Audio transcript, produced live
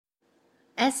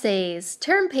Essays,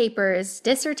 term papers,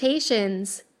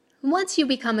 dissertations. Once you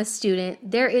become a student,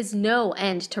 there is no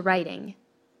end to writing.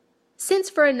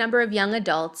 Since for a number of young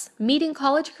adults, meeting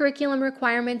college curriculum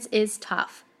requirements is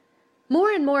tough,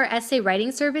 more and more essay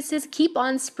writing services keep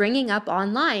on springing up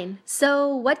online.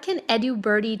 So what can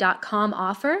EduBirdie.com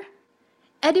offer?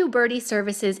 EduBirdie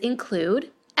services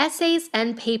include essays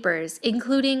and papers,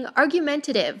 including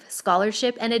argumentative,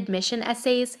 scholarship and admission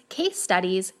essays, case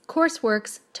studies,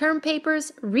 courseworks, term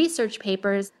papers, research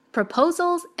papers,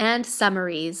 proposals and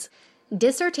summaries,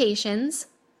 dissertations,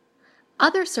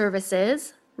 other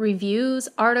services, reviews,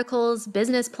 articles,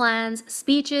 business plans,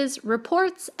 speeches,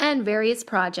 reports, and various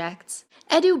projects.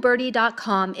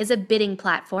 EduBirdie.com is a bidding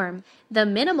platform. The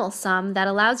minimal sum that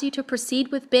allows you to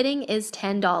proceed with bidding is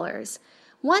 $10.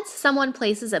 Once someone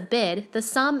places a bid, the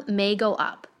sum may go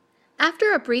up.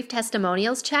 After a brief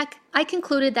testimonials check, I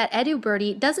concluded that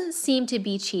EduBirdie doesn't seem to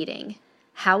be cheating.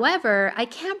 However, I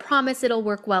can't promise it'll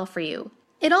work well for you.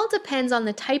 It all depends on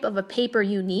the type of a paper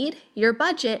you need, your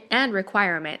budget, and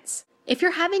requirements. If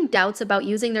you're having doubts about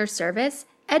using their service,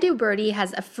 EduBirdie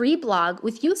has a free blog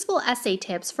with useful essay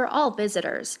tips for all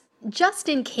visitors. Just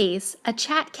in case, a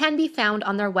chat can be found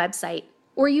on their website,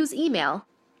 or use email.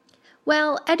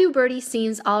 Well, EduBirdie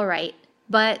seems alright,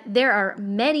 but there are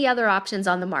many other options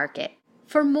on the market.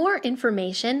 For more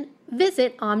information,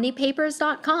 visit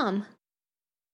omnipapers.com.